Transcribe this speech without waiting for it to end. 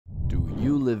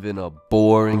You live in a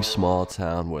boring small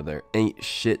town where there ain't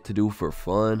shit to do for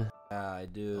fun? Yeah, I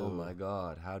do. Oh my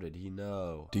god, how did he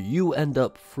know? Do you end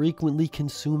up frequently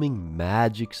consuming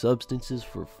magic substances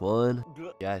for fun?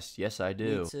 Yes, I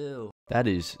do. Me too. That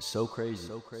is so crazy.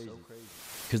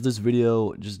 Because this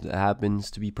video just happens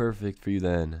to be perfect for you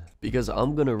then. Because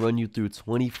I'm gonna run you through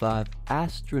 25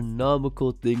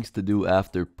 astronomical things to do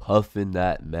after puffing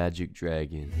that magic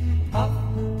dragon.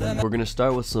 We're gonna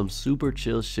start with some super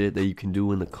chill shit that you can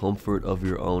do in the comfort of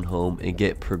your own home and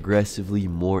get progressively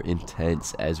more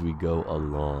intense as we go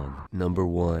along. Number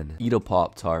 1, eat a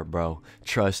Pop-Tart, bro.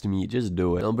 Trust me, just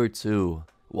do it. Number 2,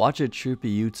 watch a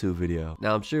trippy YouTube video.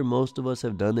 Now, I'm sure most of us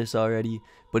have done this already,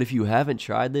 but if you haven't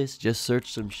tried this, just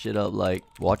search some shit up like,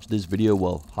 watch this video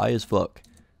while high as fuck,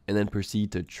 and then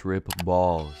proceed to trip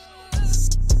balls.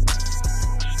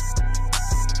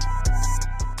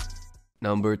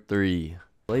 Number 3,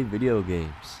 play video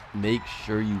games. Make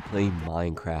sure you play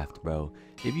Minecraft, bro.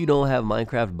 If you don't have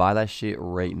Minecraft, buy that shit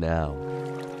right now.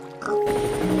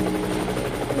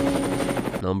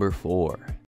 Number 4,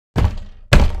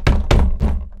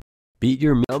 beat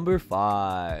your Number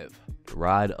 5,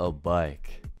 ride a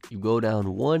bike. You go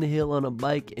down one hill on a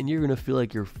bike and you're gonna feel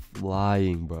like you're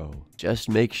flying, bro. Just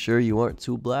make sure you aren't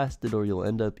too blasted or you'll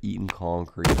end up eating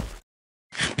concrete.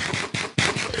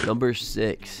 Number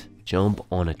 6, jump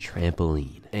on a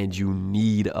trampoline. And you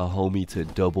need a homie to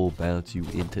double bounce you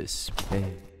into space.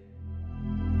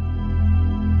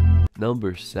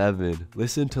 Number 7,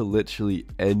 listen to literally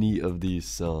any of these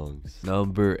songs.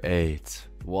 Number 8,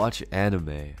 watch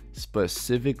anime,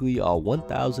 specifically all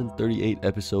 1038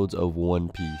 episodes of One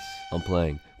Piece. I'm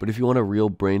playing, but if you want a real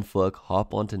brain fuck,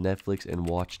 hop onto Netflix and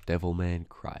watch Devilman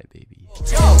Crybaby.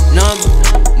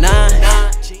 Number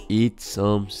 9, Eat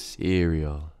some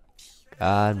cereal.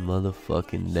 God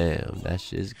motherfucking damn, that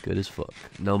shit's good as fuck.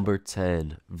 Number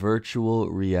 10,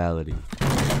 virtual reality.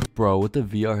 Bro, with the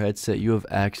VR headset, you have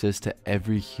access to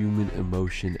every human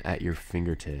emotion at your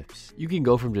fingertips. You can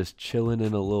go from just chilling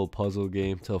in a little puzzle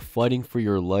game to fighting for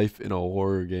your life in a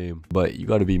horror game. But you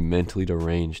gotta be mentally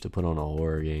deranged to put on a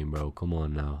horror game, bro. Come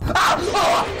on now.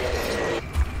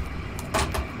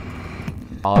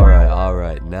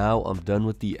 Alright, now I'm done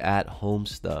with the at-home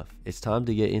stuff. It's time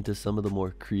to get into some of the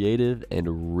more creative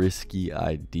and risky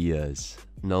ideas.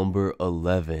 Number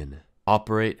 11,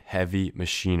 operate heavy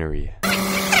machinery.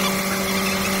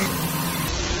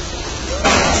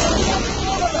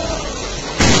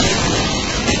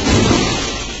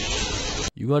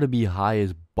 You gotta be high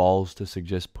as balls to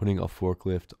suggest putting a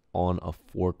forklift on a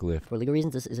forklift. For legal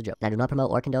reasons, this is a joke. I do not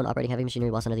promote or condone operating heavy machinery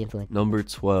whilst under the influence. Number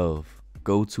 12,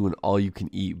 go to an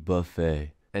all-you-can-eat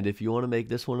buffet. And if you want to make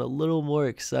this one a little more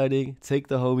exciting, take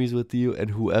the homies with you, and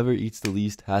whoever eats the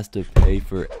least has to pay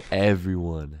for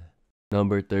everyone.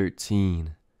 Number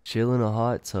 13, chill in a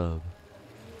hot tub.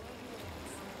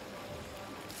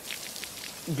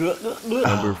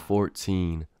 Number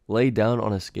 14, lay down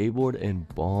on a skateboard and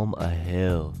bomb a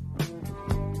hill.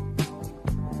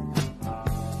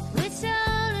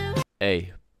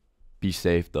 Hey, be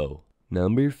safe though.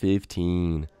 Number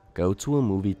 15, go to a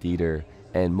movie theater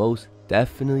and most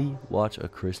definitely watch a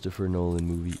Christopher Nolan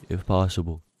movie if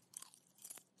possible.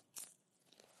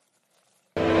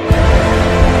 The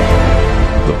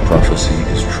prophecy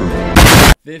is true.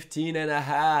 15 and a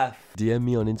half. DM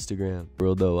me on Instagram.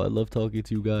 Bro, though, I love talking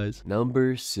to you guys.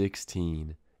 Number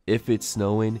 16. If it's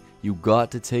snowing, you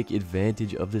got to take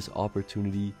advantage of this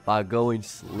opportunity by going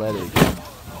sledding.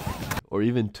 Or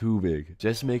even too big.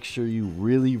 Just make sure you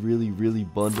really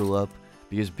bundle up,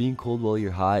 because being cold while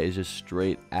you're high is just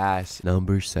straight ass.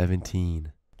 Number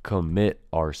 17. Commit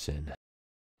arson.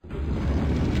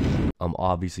 I'm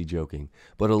obviously joking,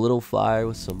 but a little fire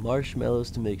with some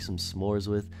marshmallows to make some s'mores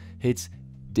with hits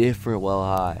different while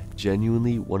high.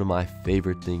 Genuinely one of my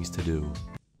favorite things to do.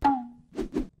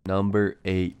 Number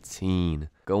 18.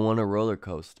 Go on a roller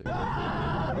coaster.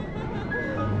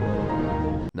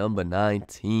 Number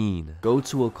 19. Go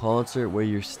to a concert where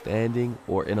you're standing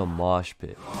or in a mosh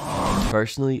pit.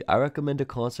 Personally, I recommend a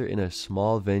concert in a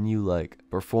small venue, like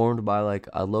performed by like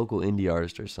a local indie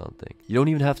artist or something. You don't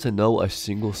even have to know a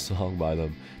single song by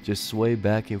them. Just sway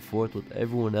back and forth with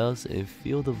everyone else and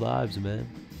feel the vibes, man.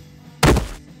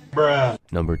 Bruh.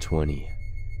 Number 20.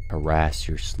 Harass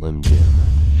your Slim Jim.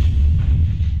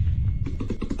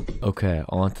 Okay,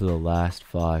 on to the last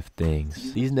 5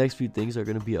 things. These next few things are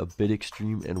going to be a bit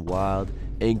extreme and wild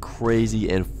and crazy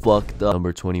and fucked up.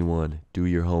 Number 21, do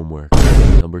your homework.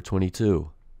 Number 22,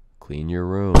 clean your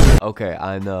room. Okay,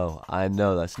 I know,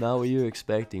 that's not what you're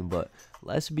expecting, but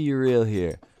let's be real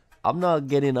here. I'm not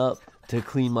getting up to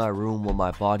clean my room while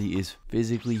my body is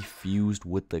physically fused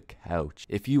with the couch.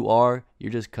 If you are,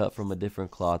 you're just cut from a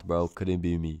different cloth, bro. Couldn't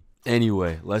be me.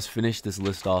 Anyway, let's finish this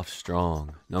list off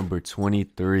strong. Number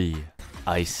 23,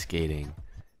 ice skating.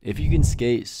 If you can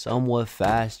skate somewhat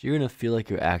fast, you're gonna feel like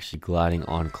you're actually gliding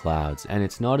on clouds, and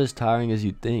it's not as tiring as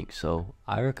you'd think, so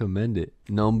I recommend it.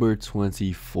 Number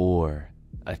 24,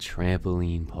 a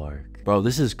trampoline park. Bro,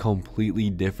 this is completely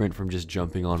different from just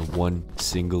jumping on one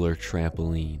singular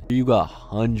trampoline. You got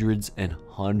hundreds and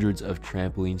hundreds of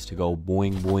trampolines to go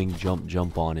boing boing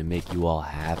jump on and make you all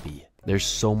happy. There's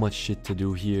so much shit to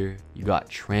do here. You got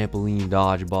trampoline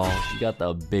dodgeball. You got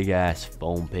the big ass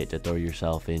foam pit to throw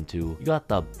yourself into. You got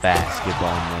the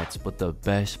basketball nets. But the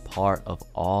best part of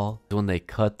all is when they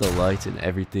cut the lights and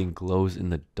everything glows in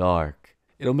the dark.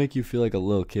 It'll make you feel like a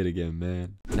little kid again,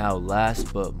 man. Now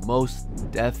last but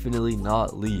most definitely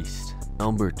not least,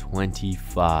 number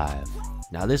 25.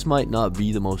 Now this might not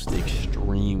be the most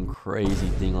extreme crazy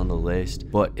thing on the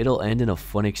list, but it'll end in a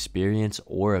fun experience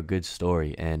or a good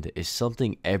story, and is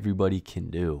something everybody can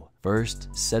do.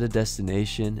 First, set a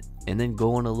destination and then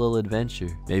go on a little adventure.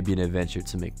 Maybe an adventure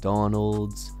to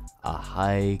McDonald's, a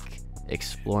hike,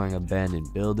 exploring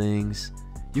abandoned buildings.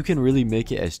 You can really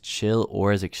make it as chill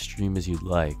or as extreme as you'd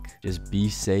like. Just be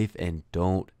safe and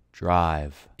don't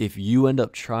drive. If you end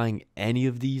up trying any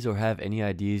of these or have any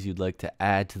ideas you'd like to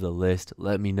add to the list,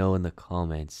 let me know in the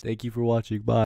comments. Thank you for watching. Bye.